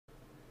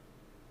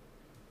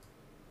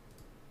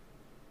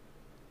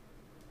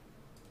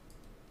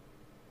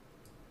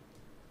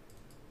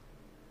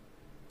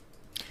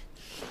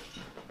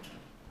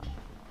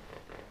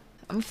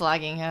I'm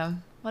flagging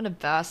him. What a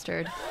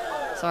bastard.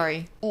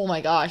 Sorry. Oh my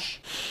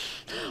gosh.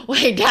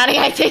 Wait, Danny,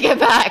 I take it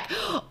back.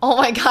 Oh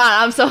my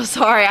god, I'm so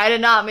sorry. I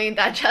did not mean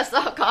that.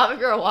 Chess.com if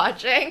you're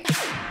watching.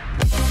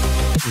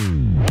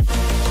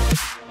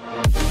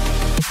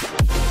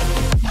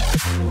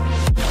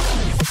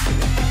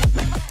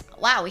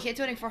 Wow, we hit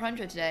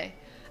 2400 today.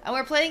 And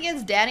we're playing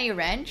against Danny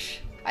Rensch.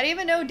 I didn't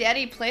even know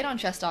Danny played on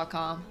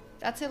chess.com.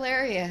 That's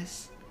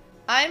hilarious.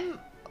 I'm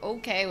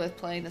okay with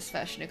playing the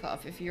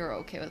Sveshnikov if you're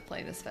okay with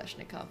playing the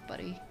Sveshnikov,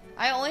 buddy.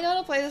 I only know how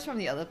to play this from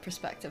the other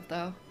perspective,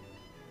 though.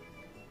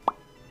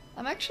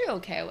 I'm actually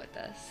okay with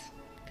this,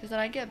 because then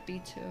I get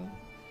B2.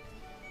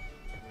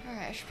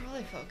 Alright, I should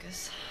probably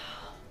focus.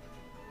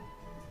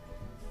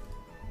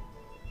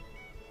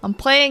 I'm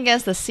playing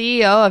against the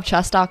CEO of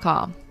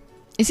chess.com.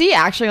 Is he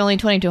actually only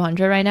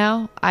 2200 right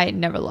now? I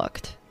never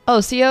looked. Oh,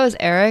 CEO is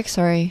Eric?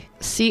 Sorry.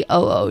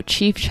 COO,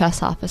 Chief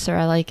Chess Officer.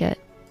 I like it.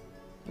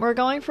 We're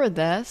going for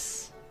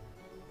this.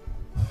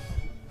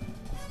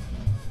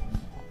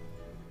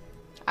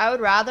 I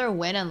would rather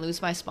win and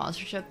lose my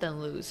sponsorship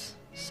than lose.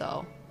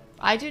 So,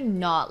 I do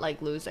not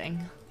like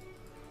losing.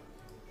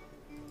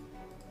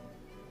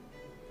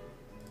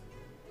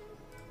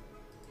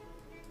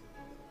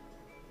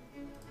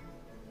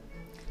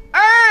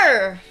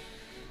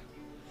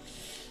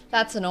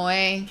 That's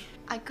annoying.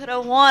 I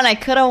could've won, I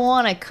could've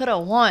won, I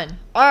could've won.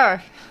 I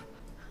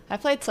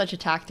played such a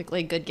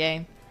tactically good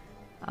game.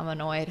 I'm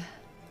annoyed.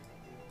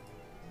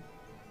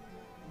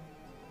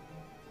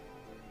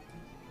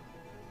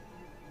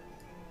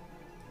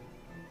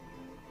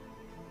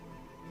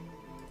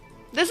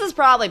 This is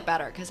probably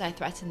better because I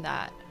threatened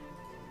that.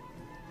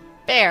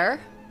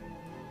 Bear.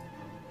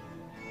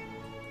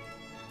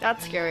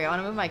 That's scary. I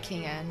want to move my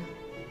king in.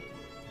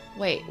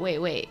 Wait.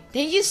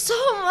 Thank you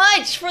so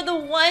much for the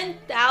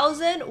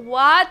 1000.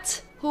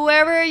 What?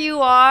 Whoever you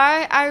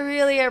are, I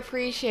really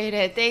appreciate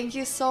it. Thank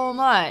you so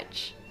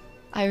much.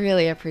 I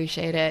really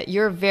appreciate it.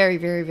 You're very,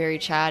 very, very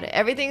Chad.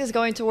 Everything is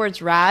going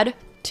towards RAD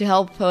to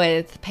help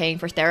with paying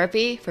for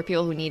therapy for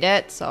people who need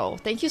it. So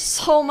thank you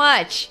so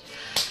much.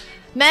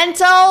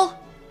 Mental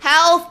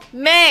Health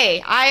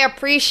May. I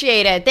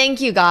appreciate it.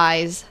 Thank you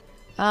guys.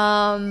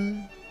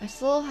 I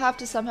still have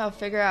to somehow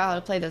figure out how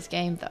to play this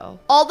game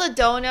though. All the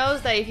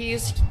donos that if you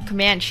use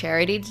command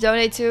charity to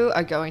donate to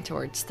are going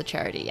towards the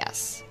charity,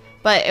 yes.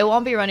 But it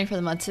won't be running for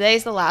the month.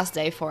 Today's the last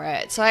day for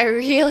it. So I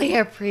really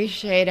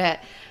appreciate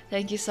it.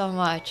 Thank you so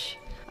much.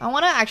 I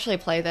want to actually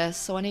play this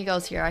so when he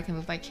goes here I can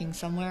move my king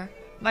somewhere.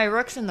 My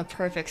rook's in the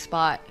perfect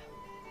spot.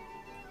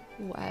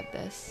 Ooh, I have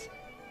this.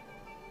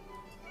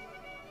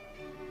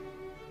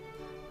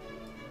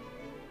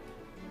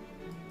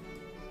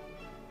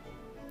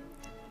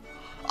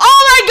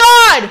 Oh my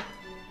god!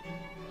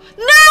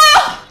 No!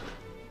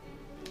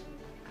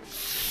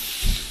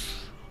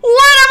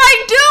 What am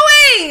I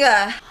doing?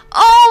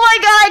 Oh my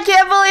god, I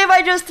can't believe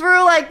I just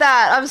threw like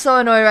that. I'm so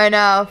annoyed right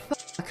now.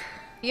 Fuck.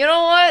 You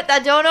know what?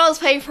 That dono is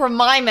paying for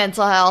my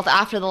mental health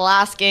after the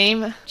last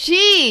game.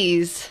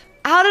 Jeez.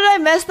 How did I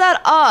mess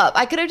that up?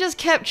 I could have just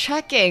kept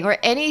checking or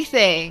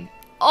anything.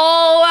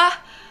 Oh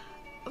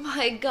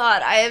my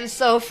god, I am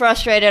so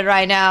frustrated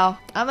right now.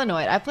 I'm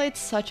annoyed. I played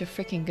such a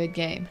freaking good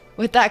game.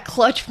 With that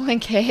clutch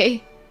point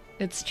K.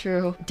 It's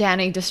true.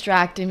 Danny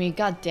distracted me.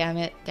 God damn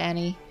it,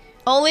 Danny.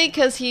 Only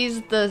because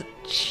he's the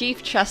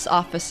chief chess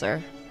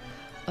officer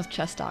of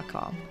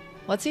chess.com.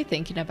 What's he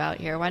thinking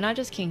about here? Why not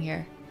just king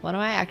here? What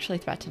am I actually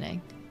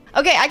threatening?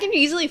 Okay, I can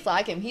easily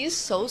flag him. He's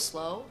so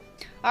slow.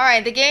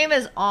 Alright, the game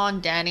is on,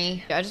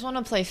 Danny. I just want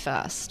to play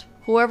fast.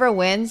 Whoever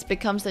wins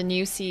becomes the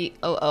new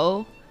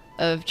COO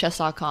of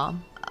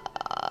chess.com.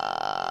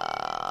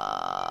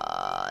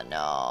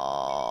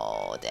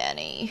 No,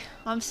 Danny.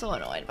 I'm so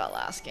annoyed about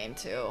last game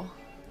too.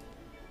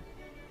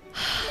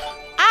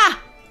 Ah!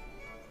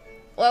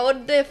 What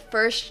would the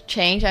first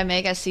change I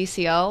make as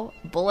CCO?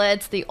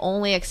 Bullet's the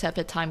only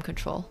accepted time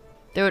control.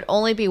 There would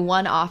only be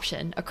one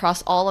option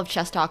across all of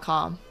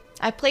chess.com.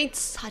 I played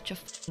such a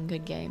f***ing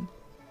good game.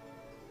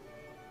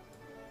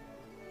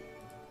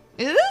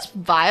 Is this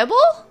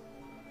viable?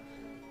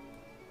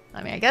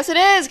 I mean, I guess it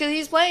is because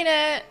he's playing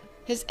it.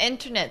 His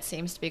internet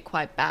seems to be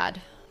quite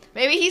bad.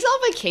 Maybe he's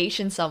on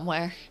vacation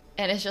somewhere.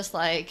 And it's just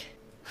like...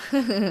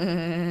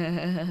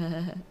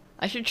 I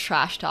should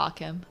trash talk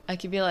him. I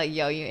could be like,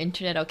 yo, your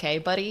internet okay,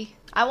 buddy?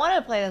 I wanted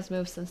to play this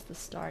move since the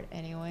start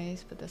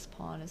anyways, but this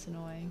pawn is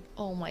annoying.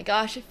 Oh my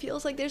gosh, it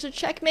feels like there's a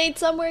checkmate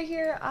somewhere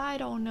here. I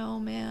don't know,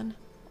 man.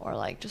 Or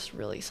like just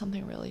really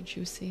something really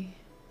juicy.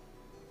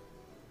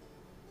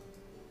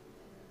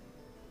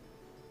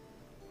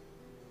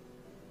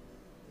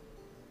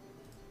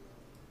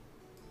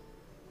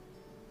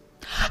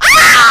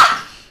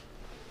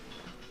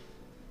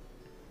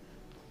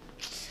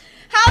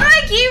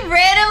 Keep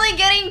randomly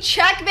getting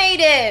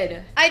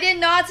checkmated. I did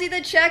not see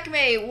the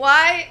checkmate.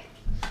 Why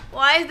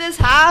is this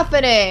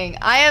happening?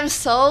 I am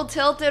so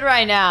tilted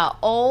right now.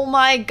 Oh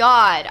my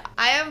god.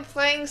 I am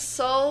playing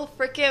so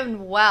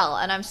freaking well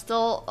and I'm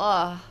still,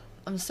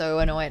 I'm so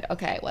annoyed.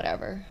 Okay,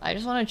 whatever. I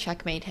just want to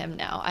checkmate him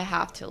now. I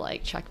have to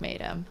like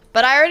checkmate him.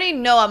 But I already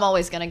know I'm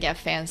always gonna get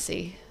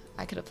fancy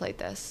I could have played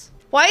this.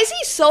 Why is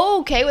he so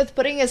okay with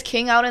putting his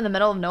king out in the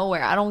middle of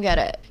nowhere? I don't get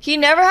it. He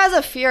never has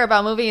a fear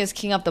about moving his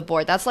king up the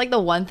board. That's like the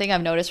one thing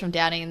I've noticed from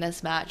Danny in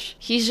this match.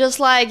 He's just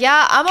like,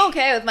 yeah, I'm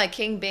okay with my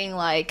king being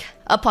like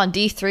up on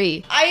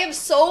d3. I am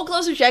so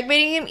close to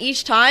checkmating him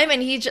each time,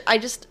 and he's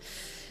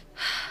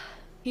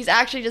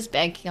actually just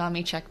banking on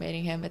me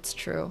checkmating him. It's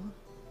true.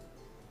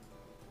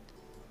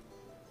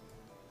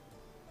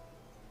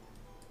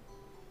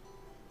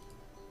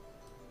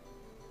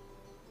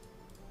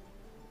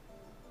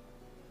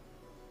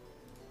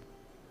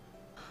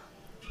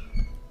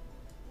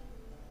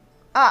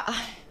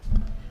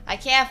 I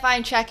can't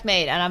find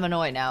checkmate and I'm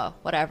annoyed now.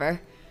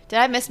 Whatever. Did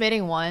I miss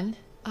mating one?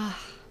 I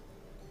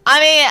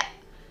mean,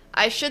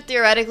 I should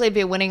theoretically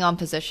be winning on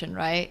position,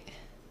 right?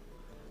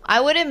 I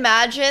would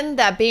imagine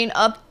that being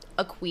up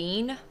a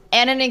queen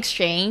and an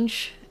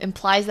exchange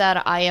implies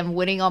that I am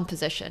winning on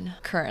position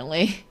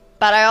currently.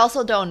 But I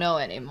also don't know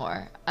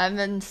anymore. I've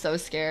been so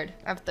scared.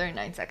 I have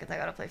 39 seconds. I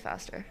gotta play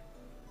faster.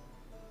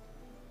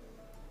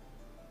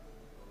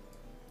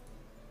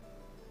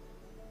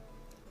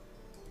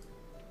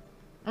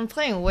 I'm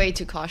playing way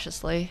too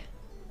cautiously.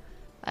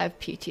 I have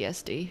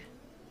PTSD.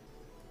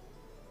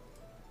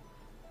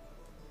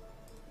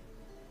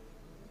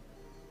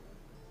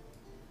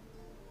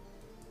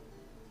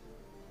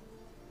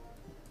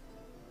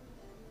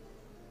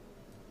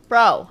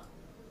 Bro.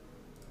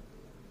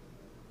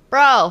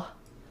 Bro.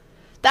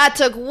 That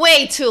took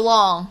way too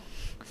long.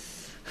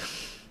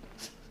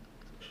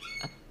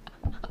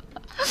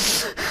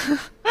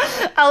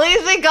 At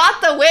least we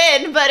got the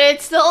win, but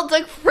it still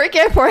took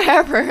freaking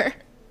forever.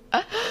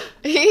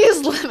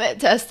 He's limit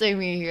testing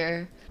me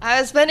here.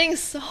 I was spending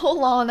so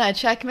long on that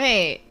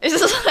checkmate. Is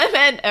this what I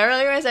meant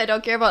earlier as I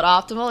don't care about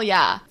optimal?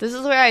 Yeah. This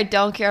is where I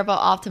don't care about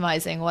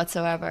optimizing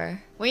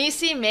whatsoever. When you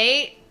see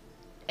mate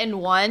in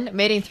 1,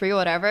 mating 3,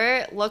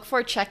 whatever, look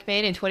for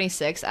checkmate in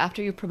 26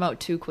 after you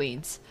promote 2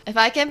 queens. If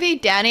I can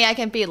beat Danny, I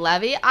can beat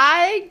Levy.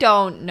 I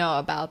don't know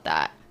about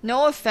that.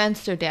 No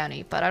offense to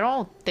Danny, but I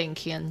don't think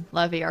he and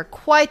Levy are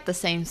quite the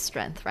same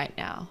strength right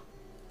now.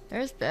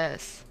 There's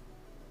this.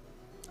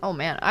 Oh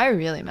man, I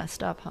really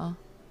messed up, huh?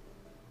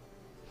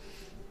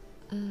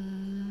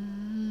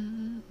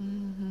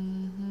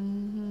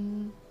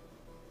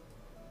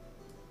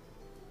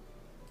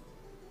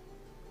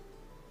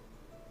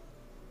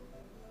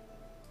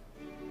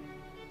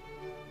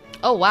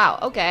 Oh wow,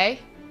 okay.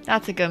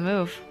 That's a good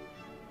move.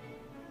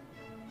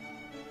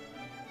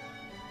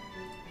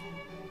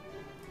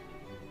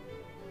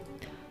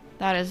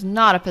 That is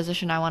not a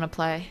position I want to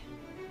play.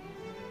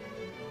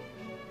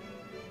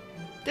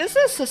 This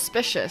is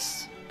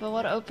suspicious, but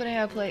what opening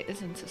I play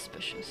isn't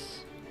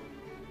suspicious.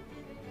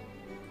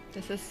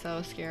 This is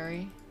so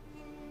scary.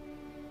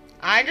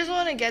 I just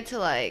want to get to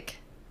like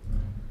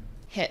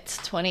hits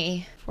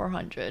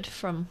 2400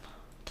 from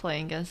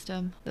playing against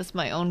him. That's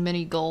my own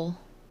mini goal.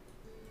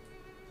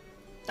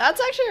 That's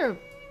actually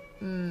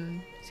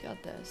he's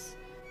got this.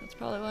 That's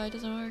probably why it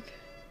doesn't work.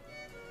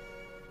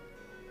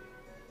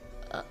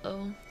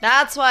 Uh-oh.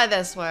 That's why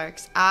this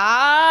works.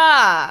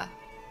 Ah!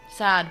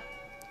 Sad.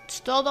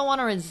 Still don't want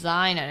to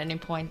resign at any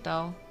point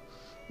though.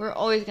 We're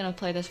always gonna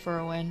play this for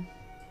a win.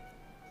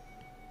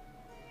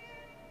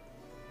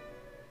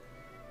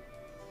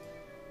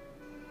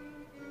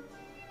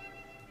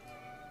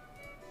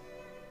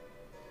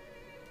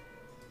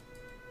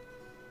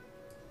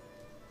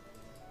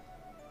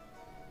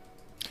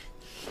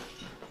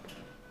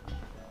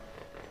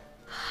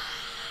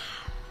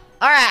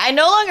 Alright, I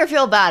no longer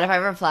feel bad if I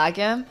ever flag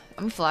him.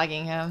 I'm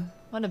flagging him.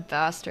 What a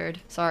bastard.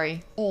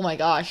 Sorry. Oh my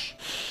gosh.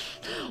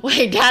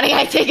 Wait, Danny,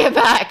 I take it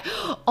back.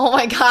 Oh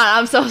my god,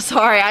 I'm so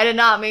sorry. I did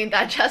not mean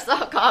that.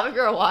 Chess.com, if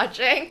you're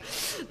watching.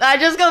 I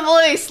just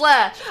completely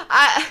slept.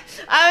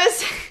 I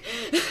was...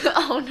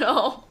 Oh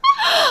no.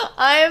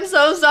 I am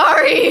so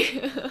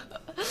sorry.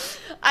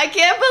 I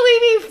can't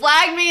believe he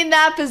flagged me in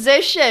that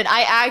position.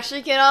 I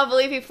actually cannot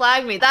believe he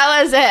flagged me.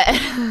 That was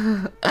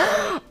it.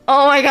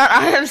 Oh my god,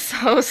 I am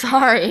so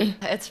sorry.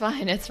 It's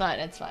fine, it's fine,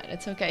 it's fine.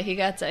 It's okay, he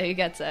gets it, he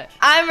gets it.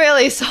 I'm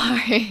really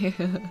sorry.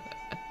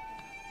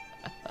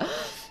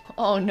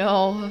 Oh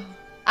no.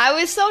 I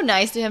was so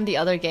nice to him the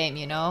other game,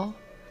 you know?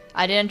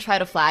 I didn't try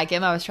to flag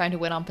him, I was trying to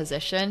win on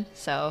position,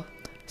 so...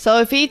 So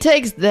if he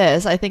takes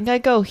this, I think I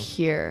go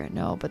here.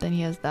 No, but then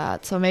he has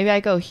that. So maybe I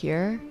go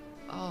here?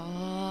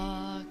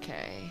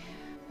 Okay.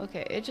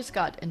 Okay, it just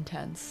got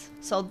intense.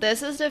 So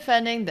this is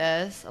defending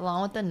this,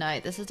 along with the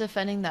knight. This is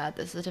defending that.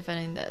 This is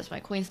defending this. My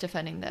queen's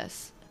defending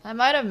this. I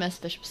might have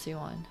missed bishop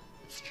c1.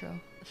 It's true.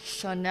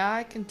 So now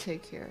I can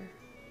take here.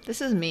 This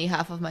is me,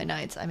 half of my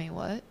knights. I mean,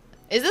 what?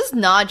 Is this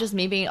not just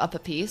me being up a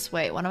piece?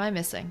 Wait, what am I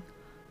missing?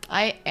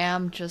 I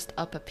am just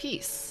up a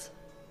piece.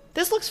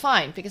 This looks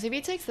fine, because if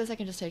he takes this, I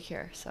can just take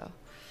here, so...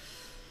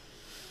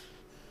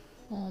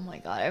 Oh my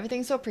god,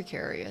 everything's so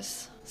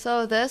precarious.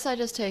 So this I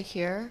just take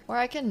here, or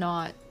I can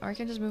not, or I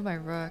can just move my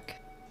rook.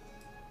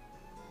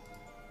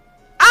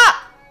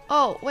 Ah!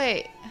 Oh,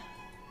 wait.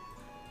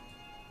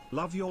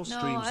 Love your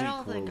streams. No, I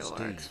don't think it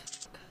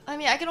works. I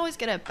mean, I can always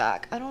get it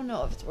back. I don't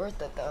know if it's worth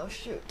it though,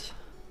 shoot.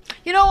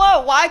 You know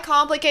what? Why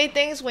complicate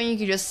things when you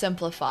can just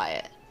simplify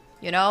it?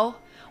 You know?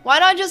 Why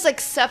not just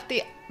accept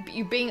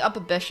you being up a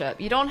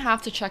bishop? You don't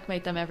have to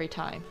checkmate them every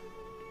time.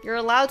 You're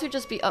allowed to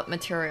just be up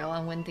material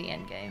and win the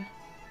endgame.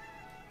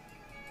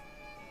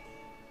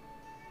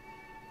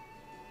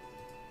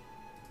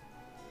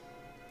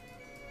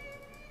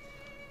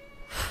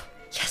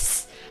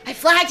 Yes! I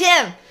flagged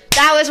him!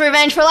 That was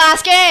revenge for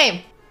last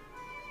game!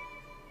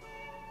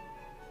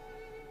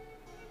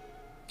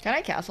 Can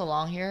I castle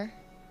long here?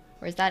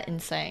 Or is that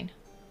insane?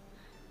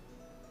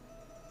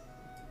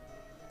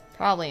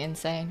 Probably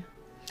insane.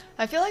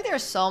 I feel like there are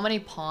so many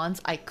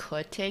pawns I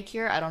could take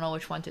here. I don't know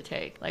which one to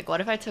take. Like,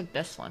 what if I took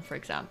this one, for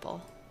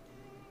example?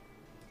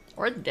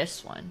 Or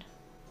this one?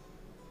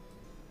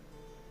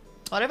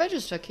 What if I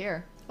just took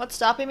here? What's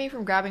stopping me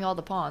from grabbing all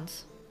the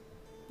pawns?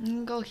 I'm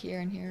gonna go here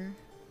and here.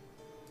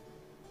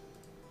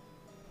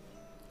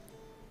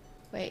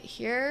 Wait,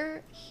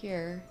 here,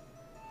 here.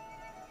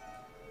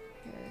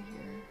 Here,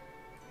 here.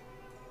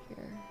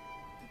 Here.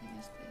 I think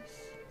it's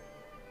this.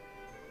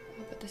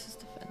 Oh, but this is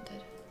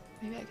defended.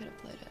 Maybe I could have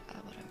played it.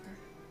 Whatever.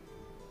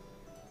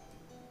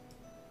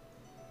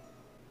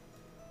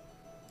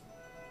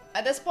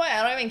 At this point,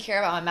 I don't even care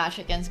about my match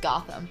against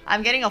Gotham.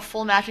 I'm getting a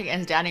full match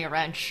against Danny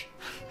Rensch.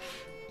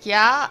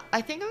 Yeah,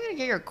 I think I'm gonna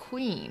get your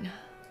queen.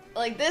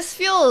 Like, this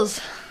feels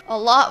a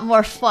lot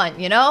more fun,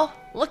 you know?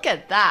 Look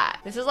at that.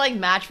 This is like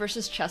match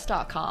versus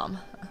chess.com.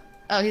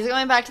 Oh, he's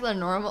going back to the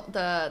normal,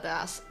 the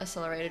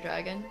accelerated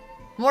dragon.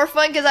 More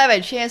fun because I have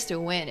a chance to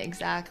win,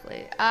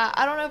 exactly.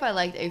 I don't know if I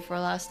liked a4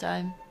 last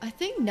time. I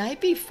think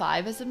knight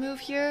b5 is a move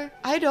here.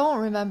 I don't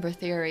remember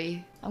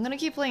theory. I'm gonna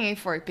keep playing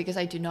a4 because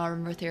I do not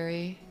remember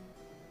theory.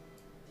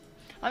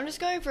 I'm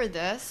just going for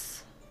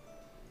this.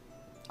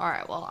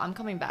 Alright, well, I'm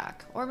coming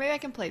back. Or maybe I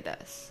can play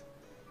this.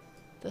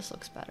 This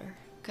looks better.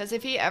 Because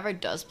if he ever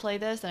does play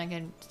this, then I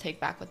can take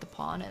back with the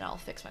pawn and I'll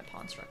fix my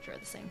pawn structure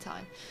at the same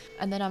time.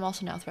 And then I'm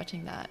also now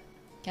threatening that.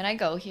 Can I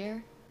go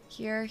here?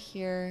 Here,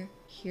 here,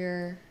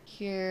 here,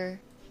 here,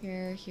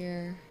 here,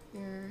 here,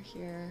 here,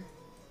 here,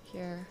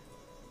 here.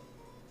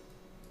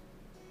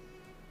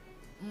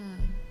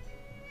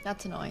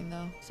 That's annoying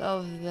though.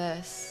 So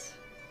this.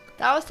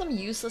 That was some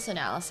useless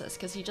analysis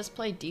because he just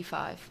played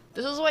d5.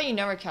 This is why you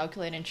never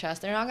calculate in chess.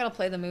 They're not going to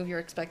play the move you're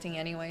expecting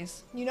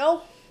anyways. You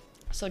know?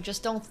 So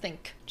just don't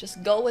think.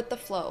 Just go with the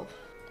flow.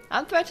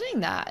 I'm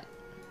threatening that.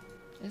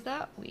 Is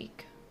that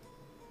weak?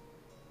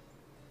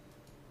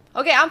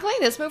 Okay, I'm playing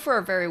this move for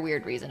a very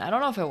weird reason. I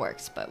don't know if it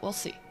works, but we'll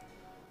see.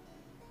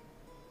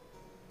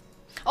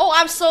 Oh,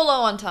 I'm so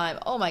low on time.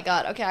 Oh my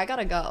god. Okay, I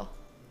gotta go.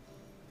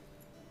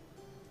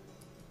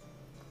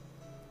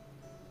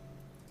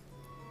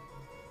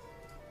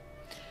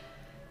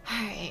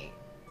 Alright.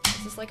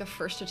 Is this like a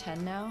first to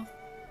 10 now?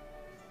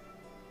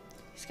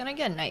 He's gonna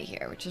get a knight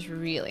here, which is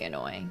really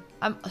annoying.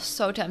 I'm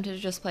so tempted to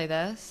just play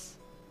this.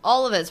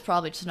 All of it's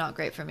probably just not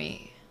great for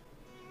me.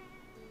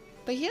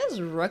 But he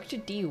has rook to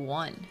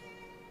d1.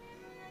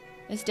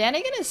 Is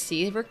Danny gonna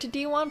see rook to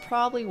d1?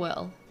 Probably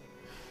will.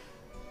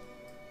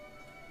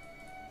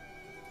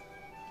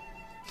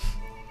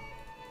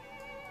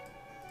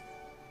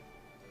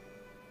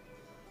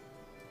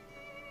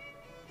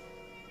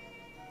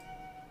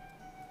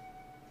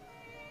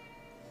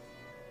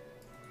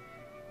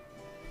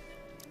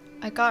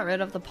 I got rid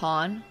of the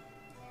pawn.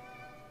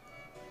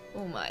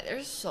 Oh my,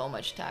 there's so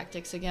much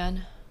tactics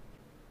again.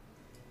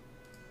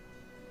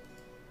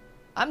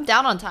 I'm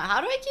down on time. How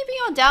do I keep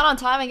being down on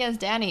time against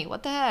Danny?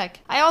 What the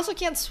heck? I also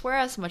can't swear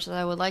as much as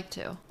I would like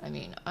to. I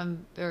mean,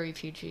 I'm very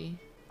PG.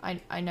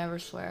 I never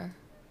swear.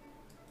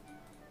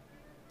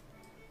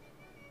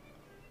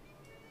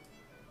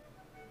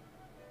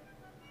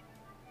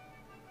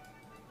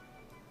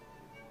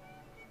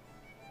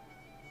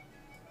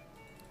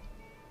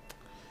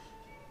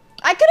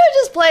 I could have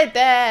just played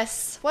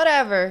this.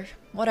 Whatever.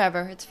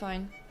 Whatever. It's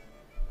fine.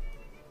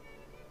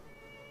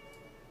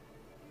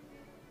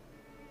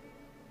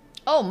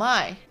 Oh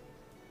my.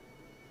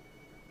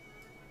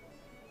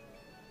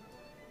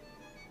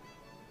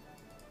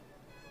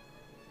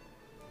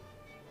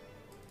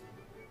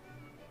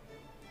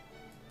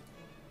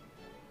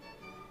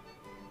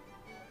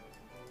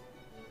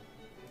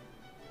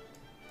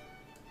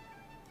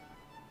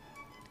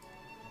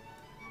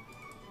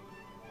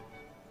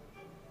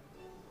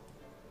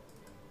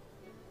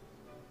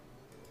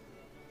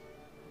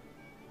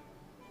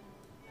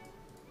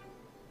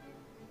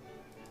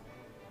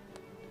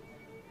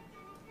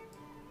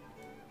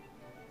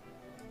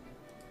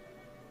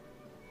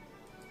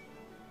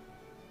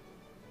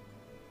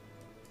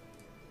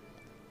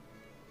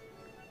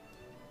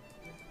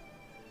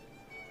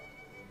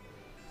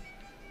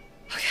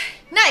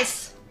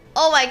 Nice!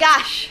 Oh my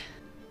gosh!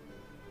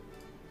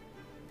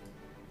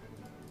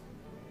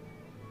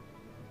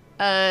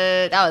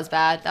 That was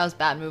bad. That was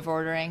bad move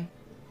ordering.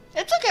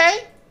 It's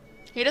okay.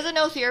 He doesn't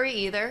know theory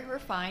either. We're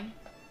fine.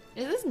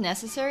 Is this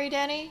necessary,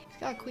 Danny? He's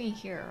got a queen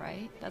here,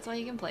 right? That's why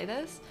he can play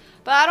this?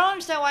 But I don't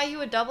understand why he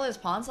would double his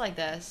pawns like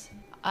this.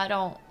 I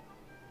don't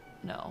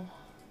know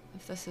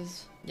if this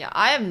is... Yeah,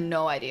 I have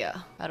no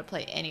idea how to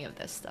play any of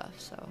this stuff,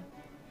 so...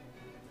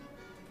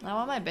 I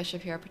want my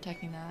bishop here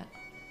protecting that.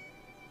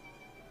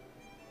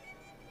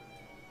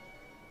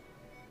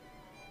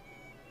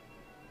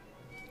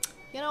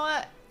 You know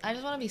what? I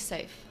just want to be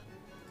safe.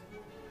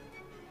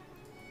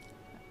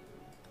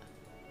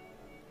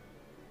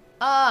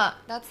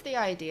 That's the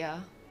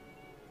idea.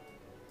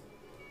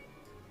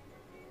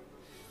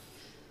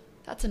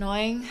 That's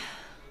annoying.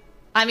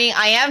 I mean,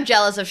 I am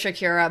jealous of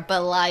Shakira,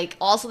 but like,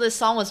 also this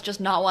song was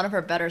just not one of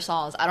her better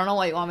songs. I don't know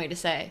what you want me to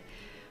say.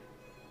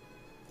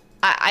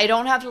 I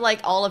don't have to like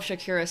all of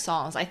Shakira's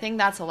songs. I think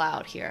that's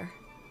allowed here.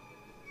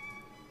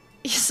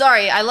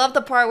 Sorry, I love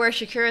the part where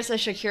Shakira says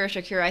Shakira,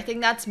 Shakira. I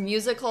think that's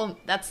musical,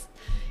 that's,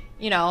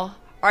 you know,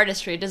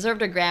 artistry.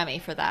 Deserved a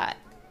Grammy for that.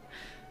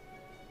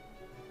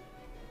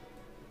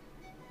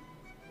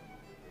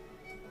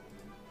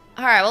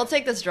 Alright, we'll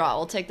take this draw.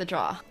 We'll take the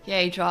draw.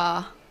 Yay,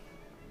 draw.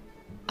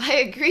 I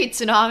agree,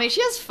 Tsunami.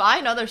 She has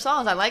fine other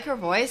songs. I like her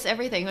voice,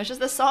 everything. It was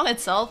just the song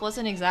itself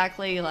wasn't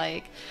exactly,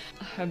 like,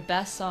 her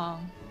best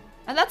song.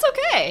 And that's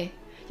okay.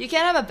 You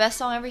can't have a best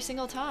song every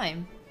single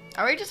time.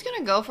 Are we just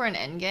gonna go for an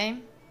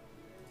endgame?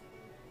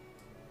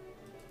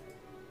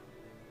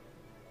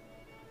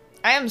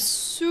 I am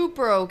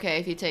super okay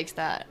if he takes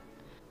that.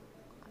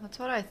 That's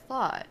what I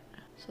thought.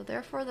 So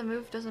therefore the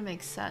move doesn't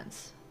make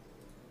sense.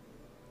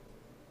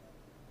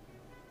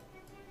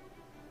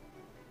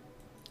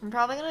 I'm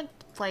probably gonna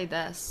play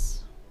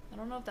this. I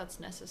don't know if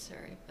that's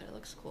necessary, but it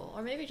looks cool.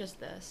 Or maybe just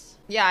this.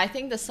 Yeah, I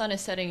think the sun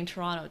is setting in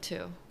Toronto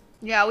too.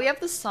 Yeah, we have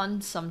the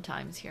sun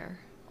sometimes here.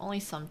 Only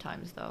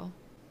sometimes though.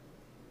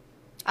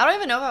 I don't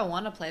even know if I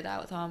want to play that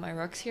with all my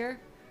rooks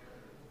here.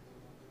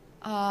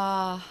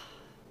 Kind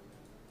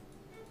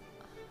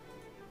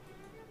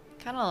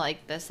of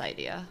like this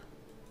idea.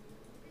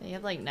 You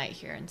have like knight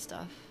here and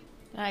stuff.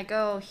 And I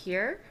go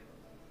here.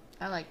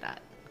 I like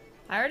that.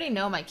 I already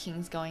know my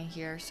king's going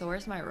here, so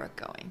where's my rook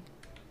going?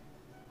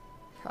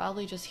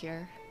 Probably just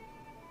here.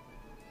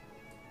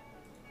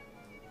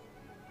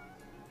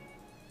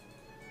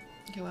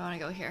 Okay, we want to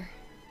go here.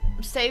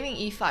 I'm saving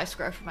e5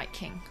 square for my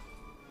king.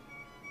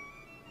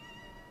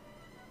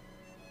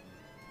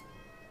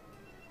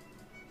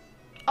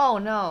 Oh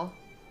no.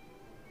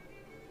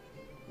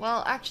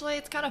 Well, actually,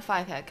 it's kind of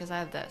 5-head because I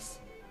have this.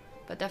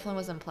 But definitely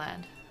wasn't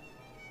planned.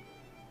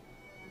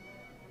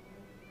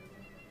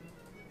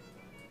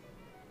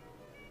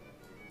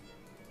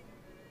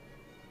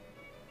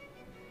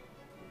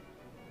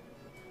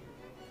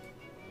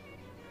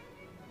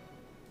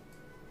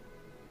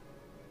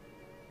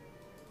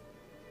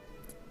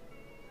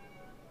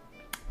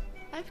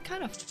 I've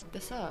kind of fucked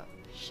this up.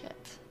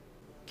 Shit.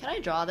 Can I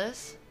draw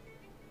this?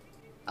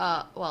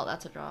 Well,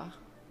 that's a draw.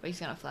 But he's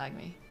gonna flag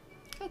me.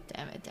 God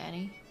damn it,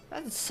 Danny.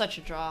 That's such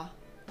a draw.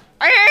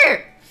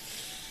 Arrgh!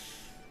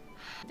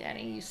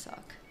 Danny, you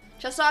suck.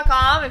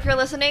 Chess.com, if you're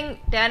listening,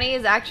 Danny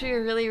is actually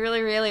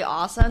really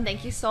awesome.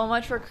 Thank you so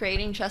much for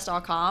creating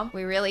Chess.com.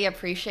 We really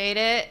appreciate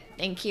it.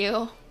 Thank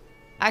you.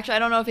 Actually, I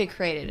don't know if he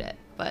created it,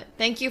 but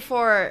thank you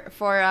for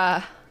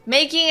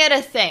making it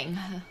a thing.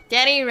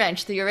 Danny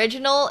Rensch, the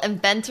original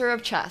inventor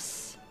of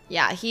chess.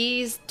 Yeah,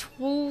 he's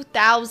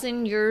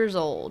 2,000 years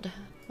old.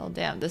 Oh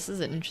damn, this is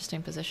an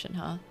interesting position,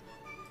 huh?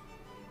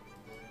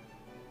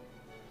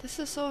 This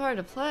is so hard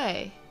to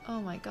play. Oh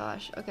my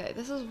gosh. Okay,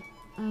 this is...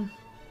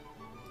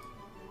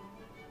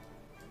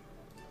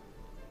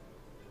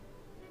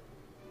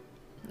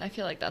 I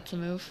feel like that's a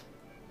move.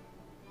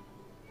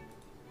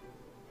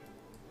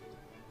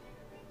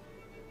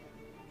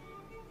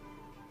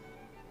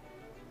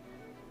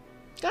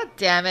 God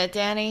damn it,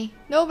 Danny.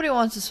 Nobody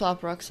wants to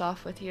swap rooks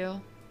off with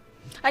you.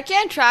 I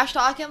can't trash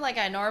talk him like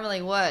I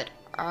normally would.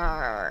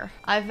 Arrgh.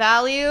 I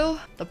value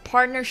the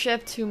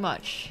partnership too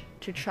much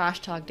to trash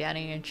talk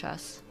Danny in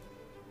chess.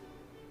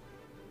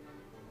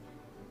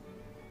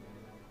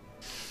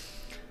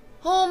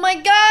 Oh my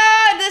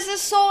god, this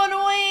is so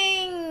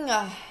annoying!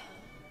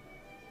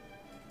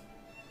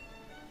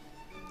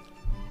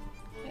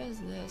 What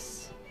is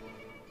this?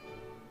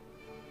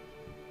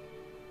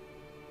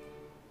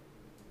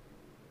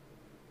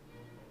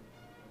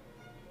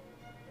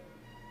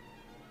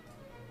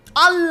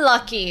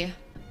 Unlucky.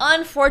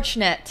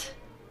 Unfortunate.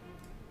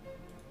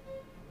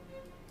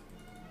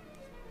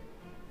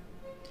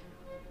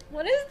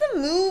 What is the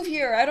move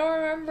here? I don't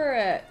remember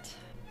it.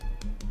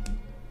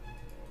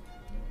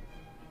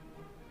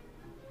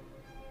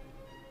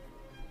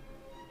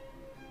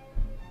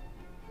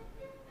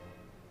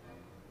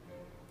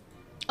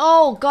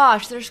 Oh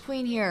gosh, there's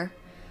queen here.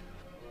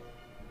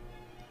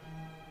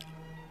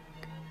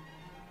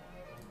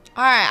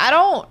 Alright, I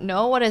don't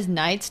know what his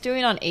knight's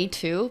doing on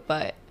a2,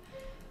 but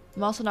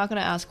I'm also not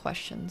gonna ask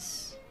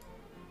questions.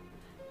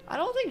 I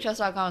don't think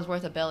chess.com is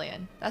worth $1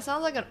 billion. That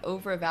sounds like an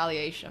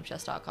overvaluation of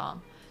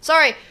chess.com.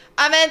 Sorry,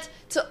 I meant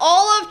to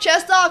all of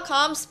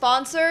chess.com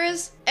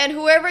sponsors and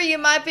whoever you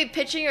might be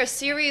pitching your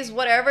series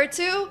whatever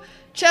to,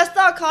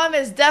 chess.com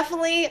is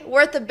definitely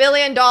worth $1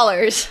 billion.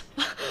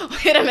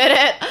 Wait a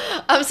minute.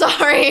 I'm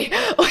sorry.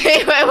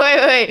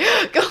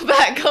 Wait. Go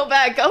back.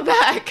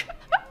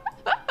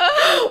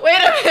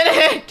 Wait a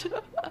minute.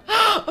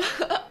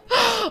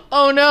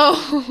 Oh Oh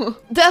no.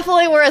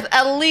 Definitely worth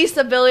at least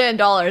 $1 billion,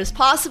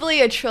 possibly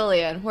 $1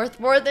 trillion. Worth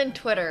more than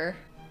Twitter.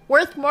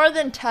 Worth more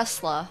than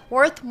Tesla.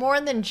 Worth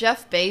more than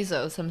Jeff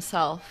Bezos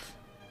himself.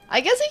 I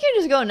guess he can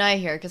just go knight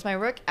here because my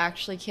rook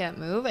actually can't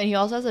move and he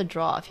also has a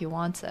draw if he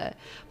wants it.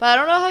 But I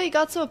don't know how he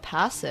got so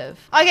passive.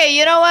 Okay,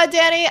 you know what,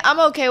 Danny? I'm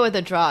okay with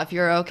a draw if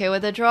you're okay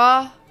with a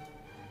draw.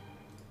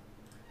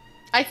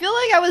 I feel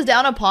like I was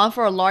down a pawn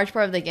for a large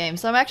part of the game,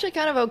 so I'm actually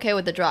kind of okay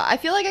with the draw. I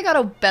feel like I got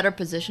a better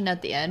position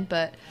at the end,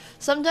 but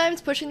sometimes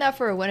pushing that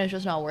for a win is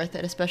just not worth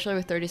it, especially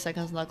with 30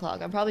 seconds on the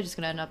clock. I'm probably just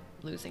gonna end up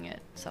losing it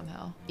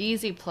somehow.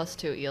 Easy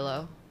 +2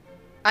 ELO.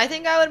 I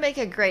think I would make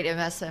a great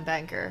investment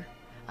banker.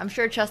 I'm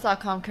sure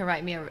chess.com can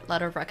write me a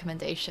letter of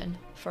recommendation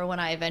for when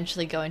I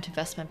eventually go into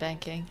investment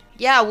banking.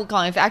 Yeah,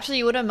 Wukong, if actually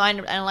you wouldn't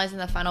mind analyzing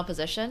the final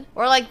position,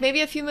 or like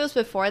maybe a few moves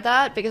before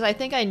that, because I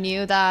think I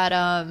knew that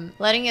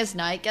letting his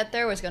knight get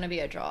there was going to be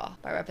a draw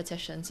by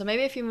repetition. So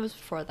maybe a few moves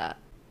before that.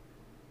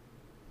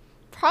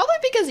 Probably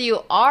because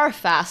you are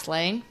fast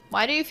lane.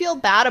 Why do you feel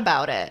bad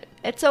about it?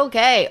 It's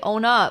okay,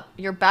 own up.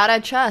 You're bad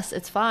at chess,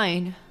 it's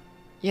fine.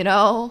 You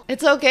know?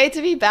 It's okay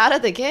to be bad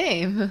at the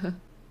game.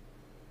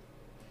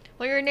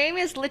 Well, your name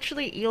is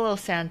literally Elo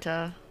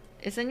Santa.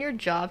 Isn't your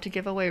job to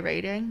give away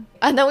rating?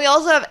 And then we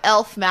also have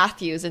Elf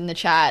Matthews in the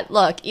chat.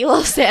 Look,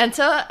 Elo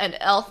Santa and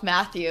Elf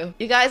Matthew.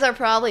 You guys are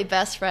probably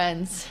best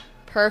friends.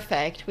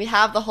 Perfect. We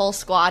have the whole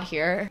squad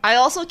here. I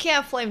also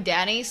can't flame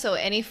Danny, so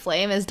any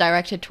flame is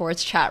directed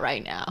towards chat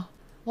right now.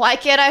 Why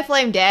can't I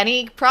flame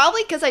Danny?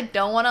 Probably because I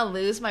don't want to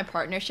lose my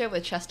partnership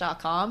with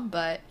chess.com,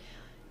 but,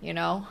 you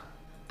know.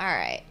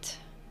 Alright.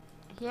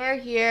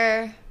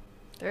 Here.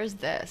 There's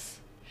this.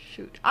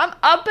 Shoot. I'm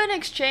up in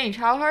exchange.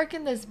 How hard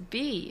can this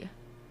be?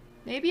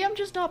 Maybe I'm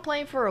just not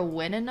playing for a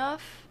win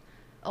enough.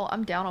 Oh,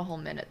 I'm down a whole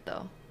minute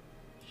though.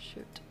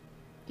 Shoot.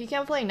 He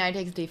can't play knight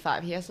takes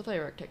d5. He has to play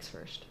rook takes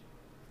first.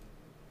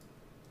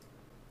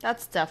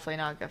 That's definitely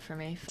not good for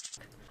me.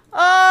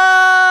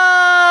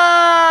 Ah!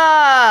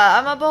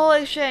 I'm up a whole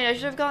exchange. I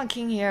should have gone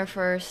king here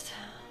first.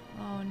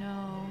 Oh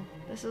no.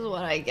 This is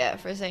what I get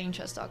for saying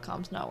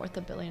chess.com's not worth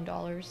 $1 billion.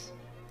 Alright,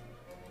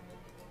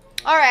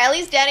 at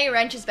least Danny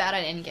Rensch is bad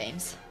at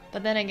endgames.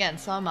 But then again,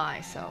 so am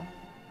I, so.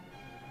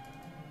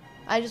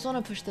 I just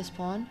want to push this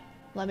pawn.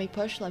 Let me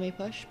push,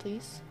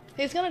 please.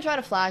 He's gonna try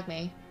to flag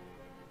me.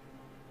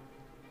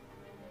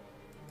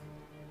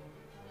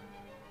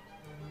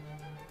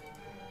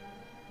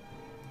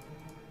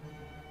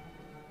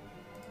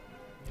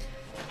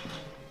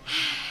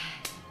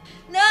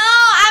 No,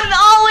 I'm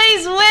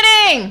always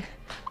winning!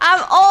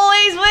 I'm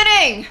always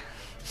winning!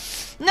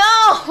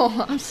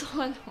 No! I'm so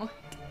annoyed.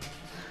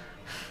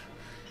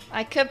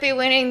 I could be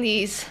winning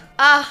these.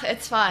 Ah,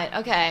 it's fine.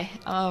 Okay,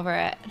 I'm over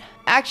it.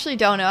 I actually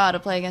don't know how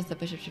to play against the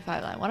bishop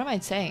g5 line. What am I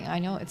saying? I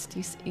know it's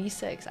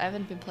e6. I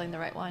haven't been playing the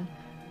right one.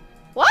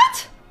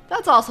 What?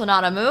 That's also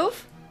not a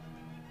move.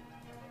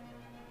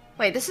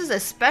 Wait, this is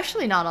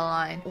especially not a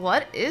line.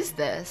 What is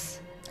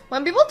this?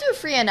 When people do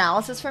free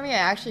analysis for me, I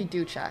actually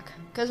do check.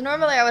 Because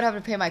normally I would have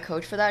to pay my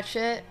coach for that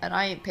shit, and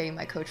I ain't paying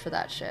my coach for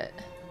that shit.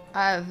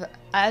 I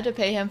had to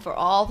pay him for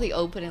all the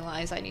opening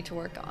lines I need to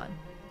work on.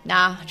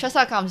 Nah,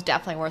 chess.com's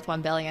definitely worth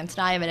 $1 billion. It's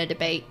not even a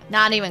debate.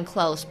 Not even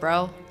close,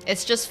 bro.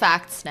 It's just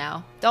facts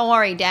now. Don't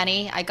worry,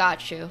 Danny. I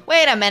got you.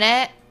 Wait a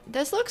minute.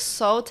 This looks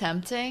so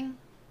tempting.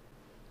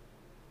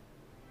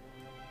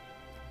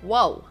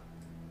 Whoa.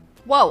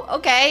 Whoa,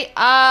 okay.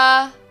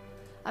 I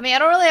mean, I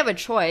don't really have a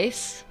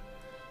choice.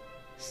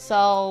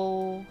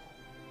 So...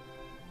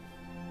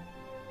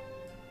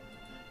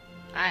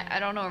 I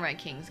don't know where my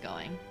king's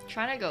going. I'm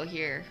trying to go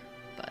here,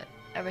 but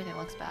everything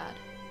looks bad.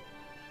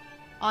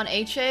 On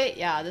h8,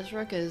 yeah, this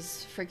rook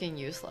is freaking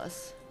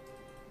useless.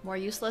 More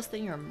useless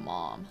than your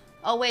mom.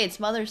 Oh wait, it's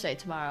Mother's Day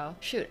tomorrow.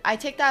 Shoot, I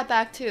take that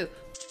back too.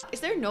 Is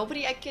there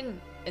nobody I can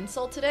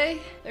insult today?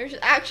 There's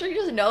actually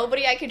just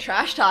nobody I can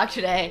trash talk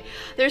today.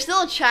 There's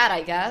still a chat,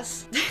 I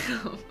guess.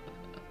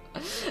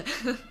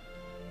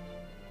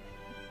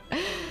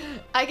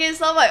 I can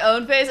sell my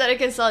own face and I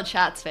can sell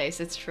chat's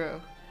face, it's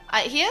true.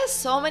 He has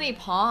so many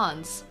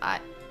pawns.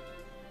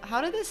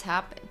 How did this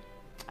happen?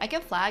 I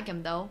can flag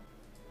him though.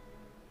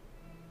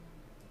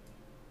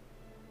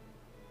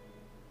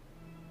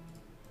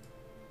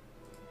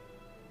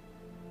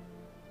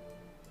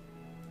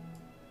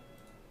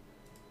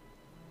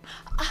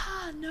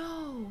 Ah,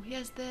 no, he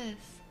has this.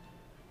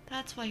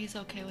 That's why he's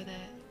okay with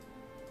it.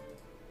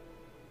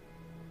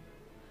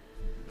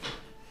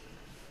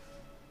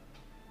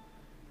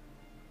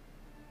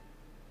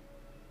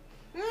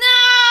 No!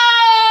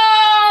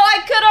 I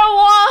could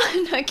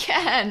have won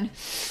again.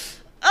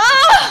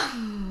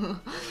 Oh!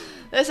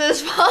 This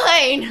is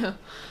fine.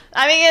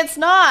 I mean, it's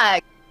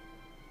not.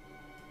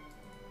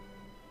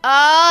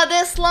 Ah,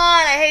 this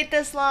line. I hate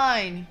this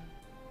line.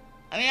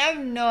 I mean, I have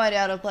no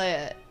idea how to play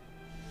it.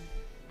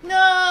 No!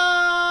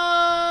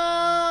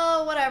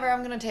 Whatever,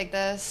 I'm gonna take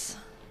this.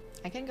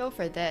 I can go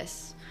for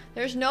this.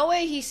 There's no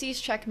way he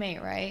sees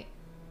checkmate, right?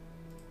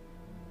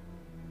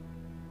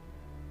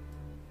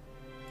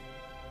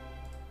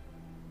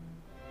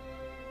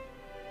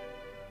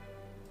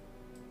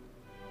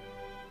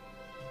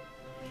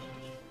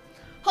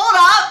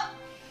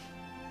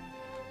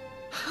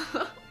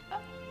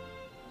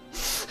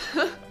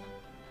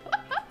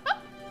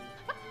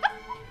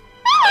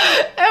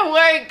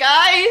 work,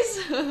 guys.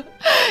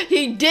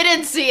 He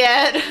didn't see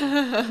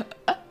it.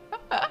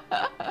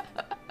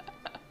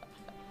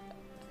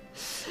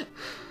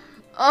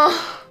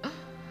 Oh,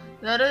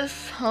 that is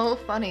so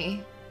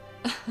funny.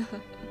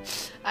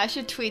 I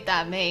should tweet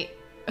that, mate.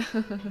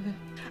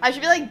 I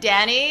should be like,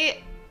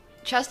 Danny,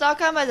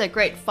 chess.com has a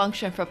great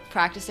function for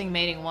practicing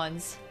mating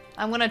ones.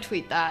 I'm gonna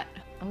tweet that.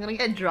 I'm gonna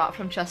get dropped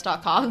from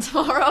chess.com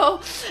tomorrow.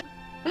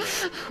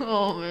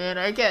 Oh man,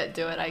 I can't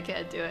do it. I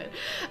can't do it.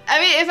 I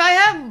mean, if I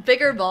had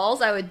bigger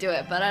balls, I would do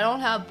it, but I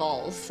don't have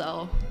balls,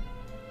 so.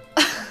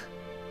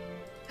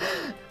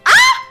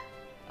 Ah!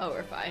 Oh,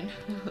 we're fine.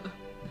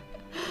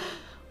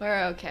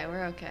 We're okay,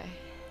 we're okay.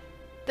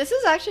 This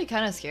is actually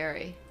kind of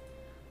scary,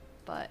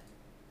 but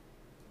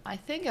I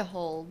think it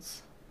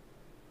holds.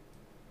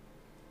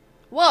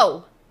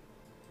 Whoa!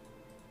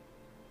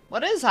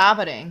 What is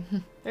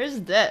happening?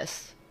 There's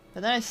this,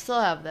 but then I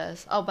still have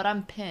this. Oh, but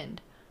I'm pinned.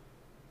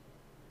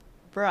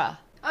 Bruh.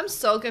 I'm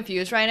so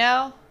confused right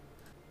now.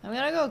 I'm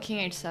gonna go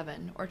king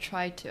h7, or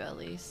try to at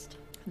least.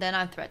 Then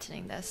I'm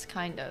threatening this,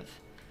 kind of.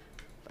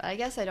 But I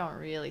guess I don't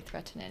really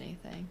threaten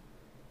anything.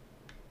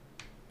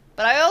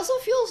 But I also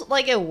feel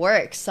like it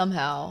works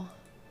somehow.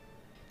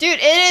 Dude,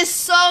 it is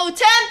so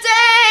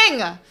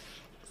tempting!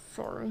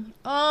 Sorry.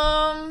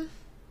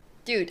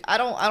 Dude, I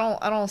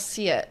don't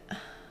see it.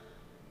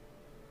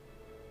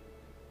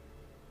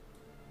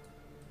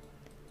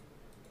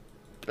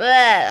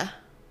 Bleh.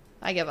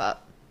 I give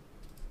up.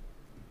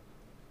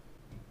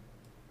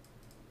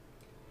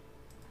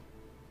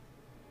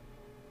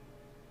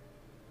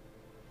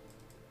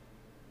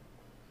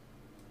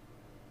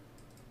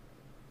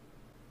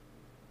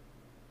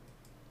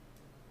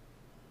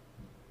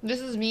 This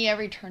is me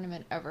every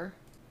tournament ever.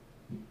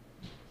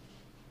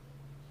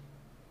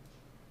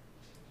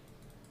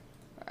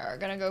 We're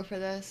gonna go for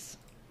this.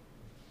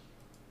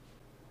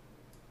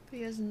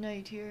 He has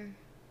knight here.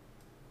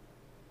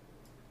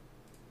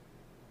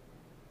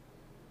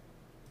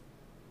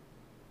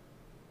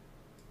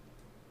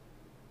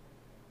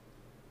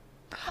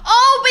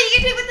 Oh, but you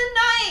can take with the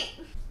knight!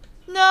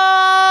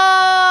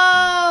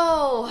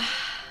 No!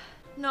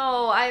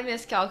 No, I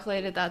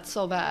miscalculated that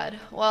so bad.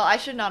 Well, I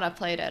should not have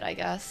played it, I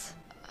guess.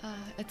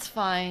 It's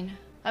fine.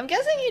 I'm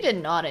guessing he did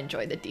not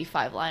enjoy the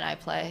d5 line I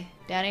play.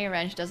 Danny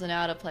Rensch doesn't know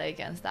how to play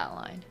against that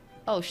line.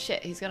 Oh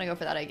shit, he's gonna go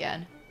for that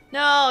again.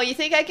 No, you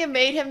think I can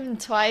mate him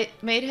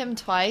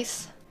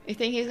twice? You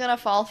think he's gonna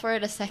fall for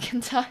it a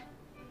second time?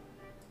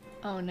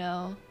 Oh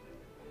no.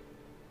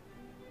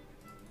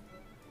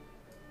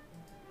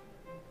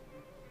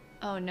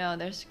 Oh no,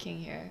 there's king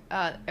here.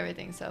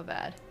 Everything's so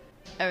bad.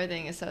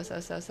 Everything is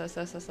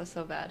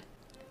so bad.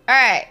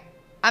 Alright.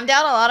 I'm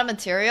down a lot of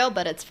material,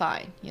 but it's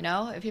fine, you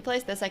know? If he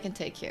plays this, I can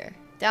take here.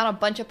 Down a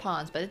bunch of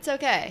pawns, but it's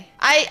okay.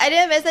 I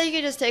didn't miss that you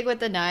could just take with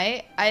the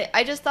knight.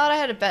 I just thought I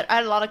had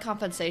a lot of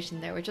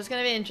compensation there, which is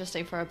gonna be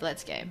interesting for a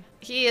blitz game.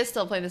 He is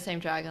still playing the same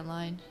dragon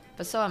line,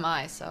 but so am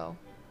I, so.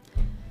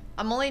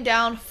 I'm only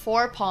down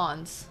 4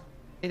 pawns.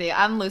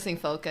 I'm losing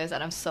focus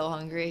and I'm so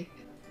hungry.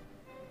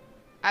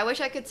 I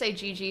wish I could say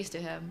GG's to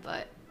him,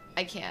 but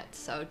I can't,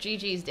 so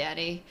GG's,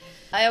 Danny.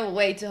 I am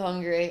way too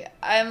hungry.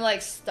 I'm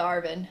like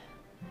starving.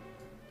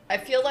 I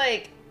feel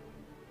like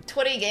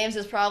 20 games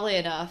is probably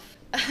enough.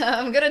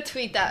 I'm gonna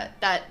tweet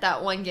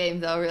that one game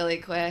though really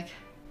quick.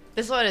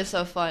 This one is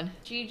so fun.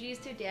 GG's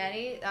to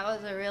Danny. That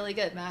was a really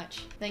good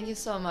match. Thank you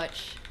so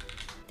much,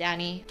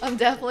 Danny. I'm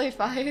definitely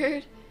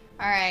fired.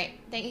 Alright,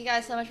 thank you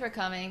guys so much for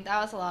coming. That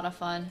was a lot of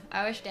fun.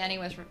 I wish Danny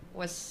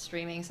was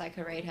streaming so I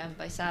could raid him,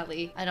 but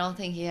sadly, I don't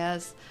think he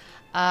is.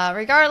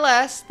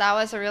 Regardless, that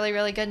was a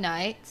really good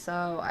night.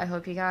 So I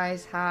hope you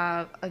guys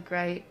have a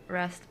great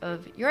rest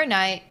of your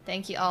night.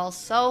 Thank you all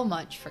so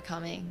much for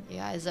coming. You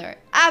guys are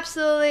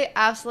absolutely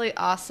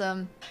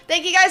awesome.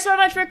 Thank you guys so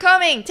much for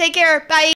coming. Take care. Bye.